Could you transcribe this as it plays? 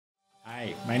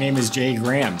Hi, my name is Jay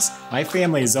Grams. My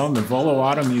family has owned the Volo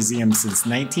Auto Museum since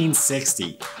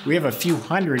 1960. We have a few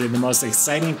hundred of the most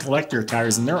exciting collector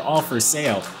cars, and they're all for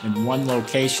sale in one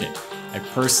location. I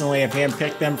personally have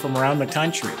handpicked them from around the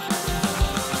country.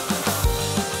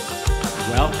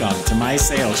 Welcome to my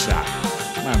sales shop.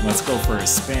 Come on, let's go for a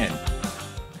spin.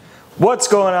 What's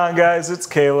going on, guys? It's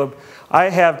Caleb. I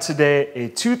have today a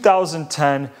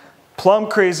 2010 Plum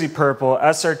Crazy Purple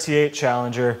SRT8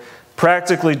 Challenger.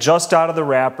 Practically just out of the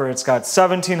wrapper. It's got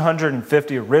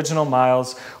 1,750 original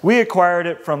miles. We acquired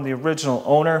it from the original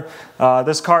owner.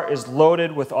 This car is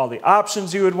loaded with all the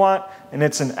options you would want, and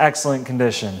it's in excellent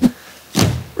condition.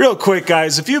 Real quick,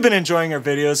 guys, if you've been enjoying our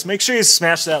videos, make sure you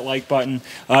smash that like button.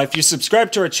 If you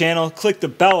subscribe to our channel, click the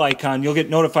bell icon. You'll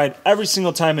get notified every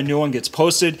single time a new one gets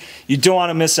posted. You don't want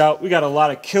to miss out. We got a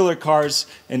lot of killer cars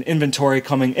and inventory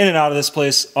coming in and out of this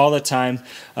place all the time.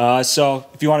 So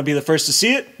if you want to be the first to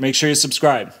see it, make sure you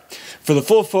subscribe. For the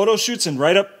full photo shoots and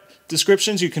write-up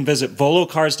descriptions, you can visit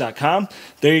volocars.com.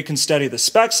 There you can study the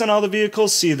specs on all the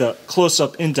vehicles, see the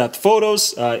close-up in-depth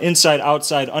photos, inside,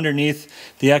 outside, underneath,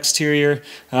 the exterior.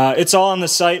 It's all on the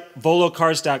site,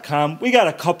 volocars.com. We got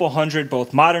a couple hundred,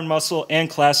 both modern muscle and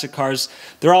classic cars.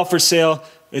 They're all for sale.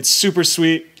 It's super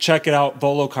sweet. Check it out,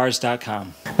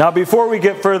 volocars.com. Now, before we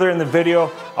get further in the video,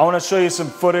 I want to show you some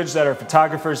footage that our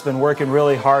photographer's been working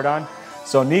really hard on.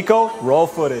 So Nico, roll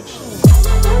footage.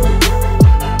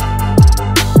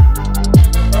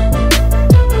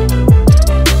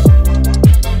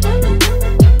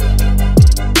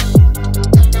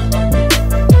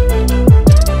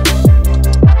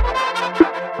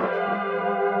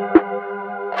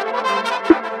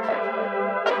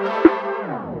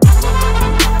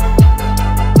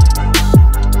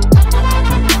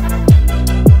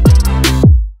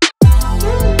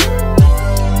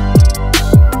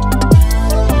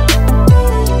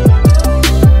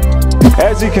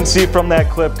 As you can see from that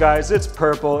clip, guys, it's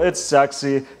purple, it's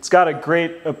sexy, it's got a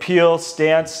great appeal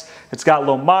stance, it's got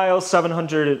low miles,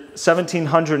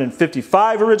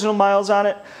 1,755 original miles on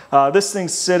it. This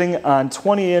thing's sitting on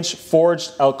 20-inch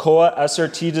forged Alcoa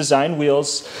SRT design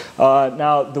wheels.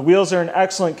 Now, the wheels are in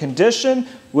excellent condition,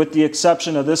 with the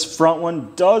exception of this front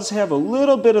one. Does have a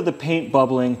little bit of the paint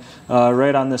bubbling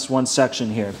right on this one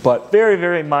section here, but very,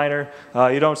 very minor.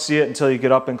 You don't see it until you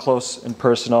get up and close and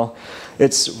personal.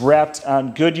 It's wrapped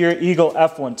on Goodyear Eagle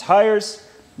F1 tires.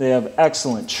 They have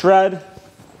excellent tread.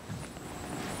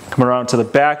 Come around to the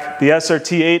back. The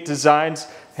SRT8 designs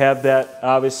have that,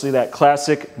 obviously, that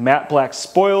classic matte black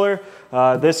spoiler.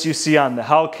 This you see on the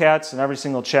Hellcats and every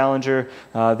single Challenger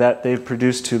that they've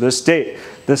produced to this date.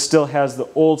 This still has the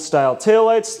old style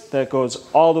taillights that goes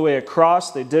all the way across.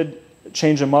 They did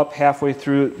change them up halfway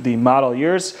through the model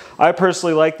years. I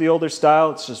personally like the older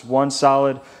style. It's just one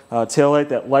solid taillight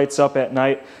that lights up at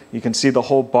night. You can see the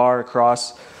whole bar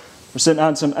across. We're sitting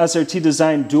on some SRT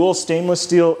design dual stainless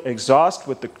steel exhaust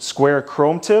with the square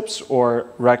chrome tips or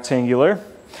rectangular.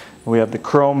 We have the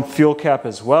chrome fuel cap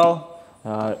as well.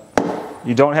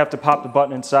 You don't have to pop the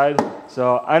button inside.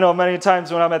 So I know many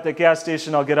times when I'm at the gas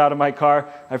station, I'll get out of my car,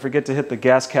 I forget to hit the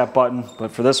gas cap button,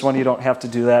 but for this one, you don't have to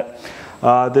do that.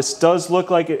 This does look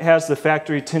like it has the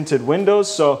factory tinted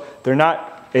windows, so they're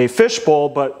not a fishbowl,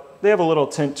 but they have a little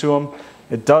tint to them.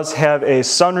 It does have a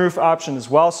sunroof option as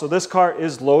well, so this car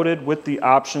is loaded with the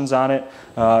options on it,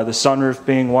 the sunroof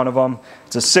being one of them.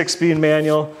 It's a 6-speed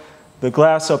manual. The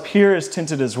glass up here is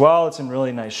tinted as well. It's in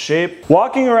really nice shape.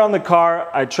 Walking around the car,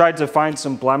 I tried to find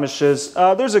some blemishes.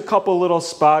 There's a couple little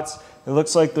spots. It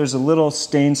looks like there's a little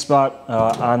stain spot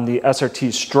on the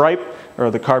SRT stripe, or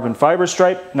the carbon fiber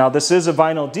stripe. Now, this is a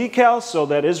vinyl decal, so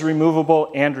that is removable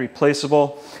and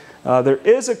replaceable. There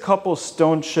is a couple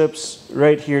stone chips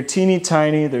right here, teeny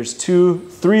tiny. There's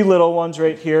 3 little ones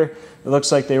right here. It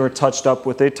looks like they were touched up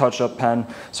with a touch-up pen.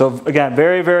 So again,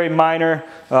 very, very minor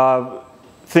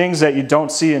things that you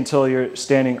don't see until you're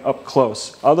standing up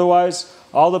close. Otherwise,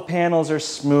 all the panels are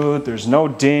smooth. There's no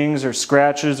dings or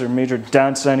scratches or major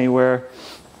dents anywhere.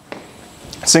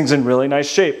 This thing's in really nice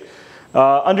shape.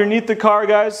 Underneath the car,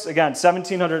 guys, again,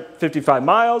 1,755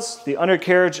 miles. The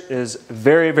undercarriage is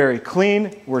very, very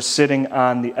clean. We're sitting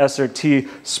on the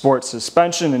SRT Sport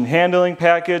suspension and handling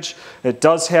package. It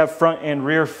does have front and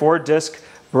rear 4-disc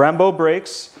Brembo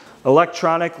brakes,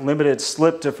 electronic limited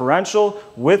slip differential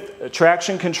with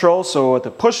traction control. So at the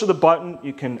push of the button,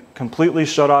 you can completely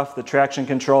shut off the traction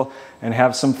control and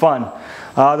have some fun.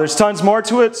 There's tons more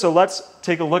to it, so let's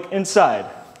take a look inside.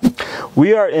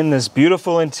 We are in this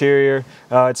beautiful interior.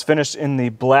 It's finished in the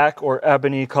black or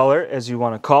ebony color, as you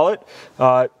want to call it.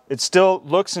 It still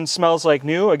looks and smells like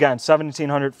new. Again,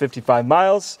 1,755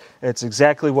 miles. It's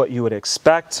exactly what you would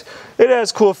expect. It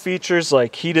has cool features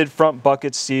like heated front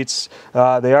bucket seats.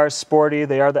 They are sporty.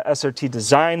 They are the SRT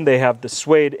design. They have the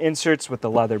suede inserts with the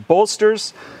leather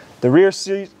bolsters. The rear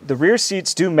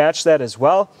seats do match that as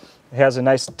well. It has a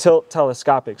nice tilt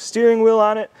telescopic steering wheel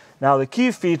on it. Now the key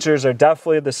features are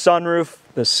definitely the sunroof,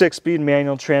 the 6-speed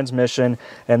manual transmission,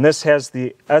 and this has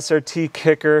the SRT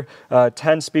Kicker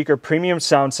 10-speaker premium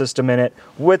sound system in it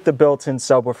with the built-in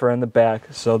subwoofer in the back.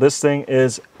 So this thing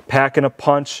is packing a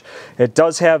punch. It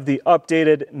does have the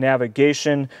updated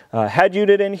navigation head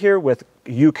unit in here with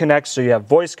Uconnect, so you have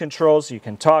voice controls, you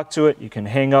can talk to it, you can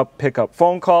hang up, pick up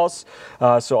phone calls.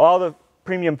 So all the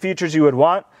premium features you would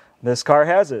want, this car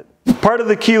has it. Part of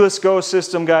the keyless go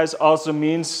system, guys, also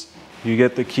means you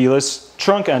get the keyless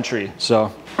trunk entry.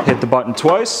 So hit the button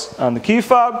twice on the key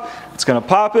fob, it's gonna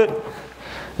pop it,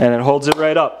 and it holds it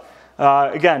right up.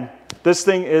 Again, this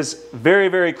thing is very,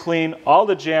 very clean. All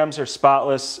the jams are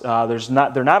spotless.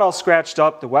 They're not all scratched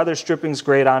up. The weather stripping's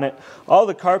great on it. All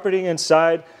the carpeting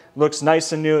inside looks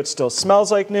nice and new. It still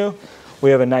smells like new. We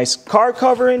have a nice car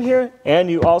cover in here, and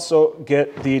you also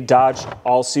get the Dodge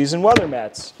all-season weather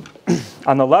mats.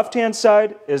 On the left-hand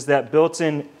side is that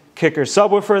built-in Kicker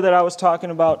subwoofer that I was talking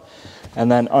about.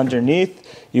 And then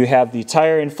underneath, you have the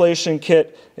tire inflation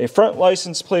kit, a front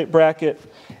license plate bracket,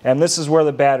 and this is where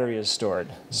the battery is stored.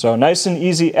 So nice and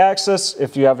easy access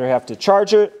if you ever have to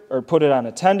charge it or put it on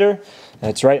a tender.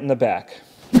 It's right in the back.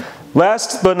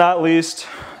 Last but not least,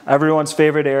 everyone's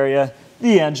favorite area,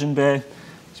 the engine bay.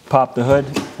 Just pop the hood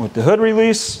with the hood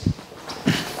release,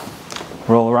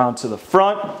 roll around to the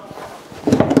front.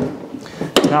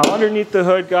 Now underneath the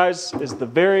hood, guys, is the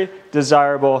very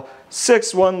desirable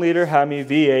 6.1 liter Hemi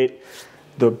V8.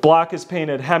 The block is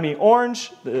painted Hemi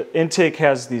orange. The intake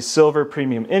has the silver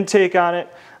premium intake on it.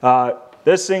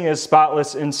 This thing is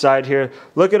spotless inside here.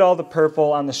 Look at all the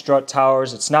purple on the strut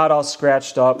towers. It's not all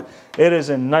scratched up. It is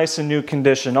in nice and new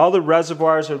condition. All the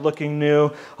reservoirs are looking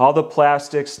new. All the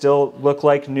plastics still look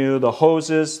like new. The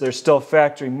hoses, there's still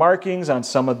factory markings on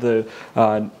some of the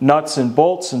nuts and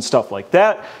bolts and stuff like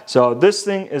that. So this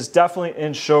thing is definitely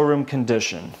in showroom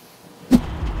condition.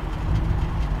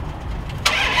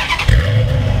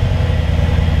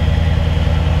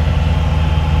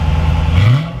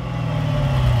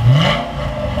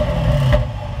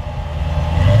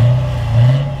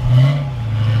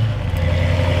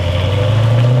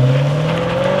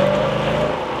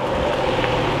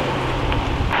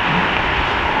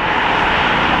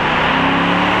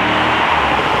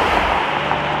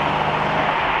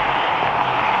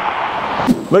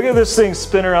 Look at this thing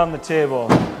spin around the table.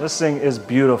 This thing is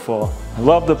beautiful. I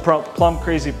love the Plum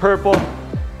Crazy purple.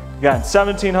 Got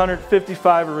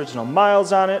 1,755 original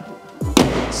miles on it.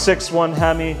 6.1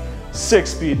 Hemi,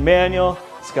 6-speed manual.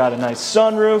 It's got a nice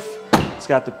sunroof. It's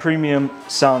got the premium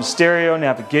sound stereo,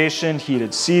 navigation,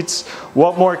 heated seats.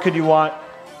 What more could you want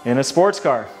in a sports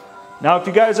car? Now, if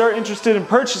you guys are interested in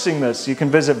purchasing this, you can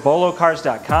visit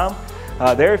volocars.com.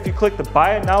 There, if you click the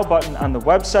Buy It Now button on the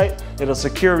website, it'll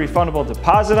secure a refundable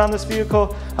deposit on this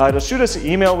vehicle. It'll shoot us an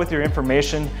email with your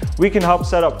information. We can help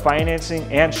set up financing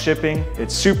and shipping.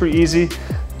 It's super easy.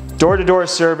 Door-to-door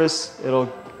service.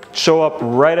 It'll show up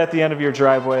right at the end of your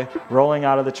driveway, rolling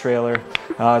out of the trailer.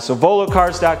 So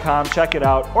volocars.com, check it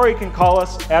out. Or you can call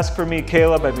us, ask for me,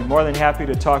 Caleb. I'd be more than happy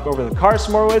to talk over the car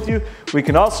some more with you. We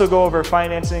can also go over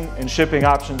financing and shipping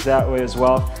options that way as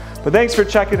well. But thanks for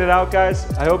checking it out, guys.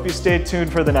 I hope you stayed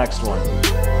tuned for the next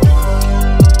one.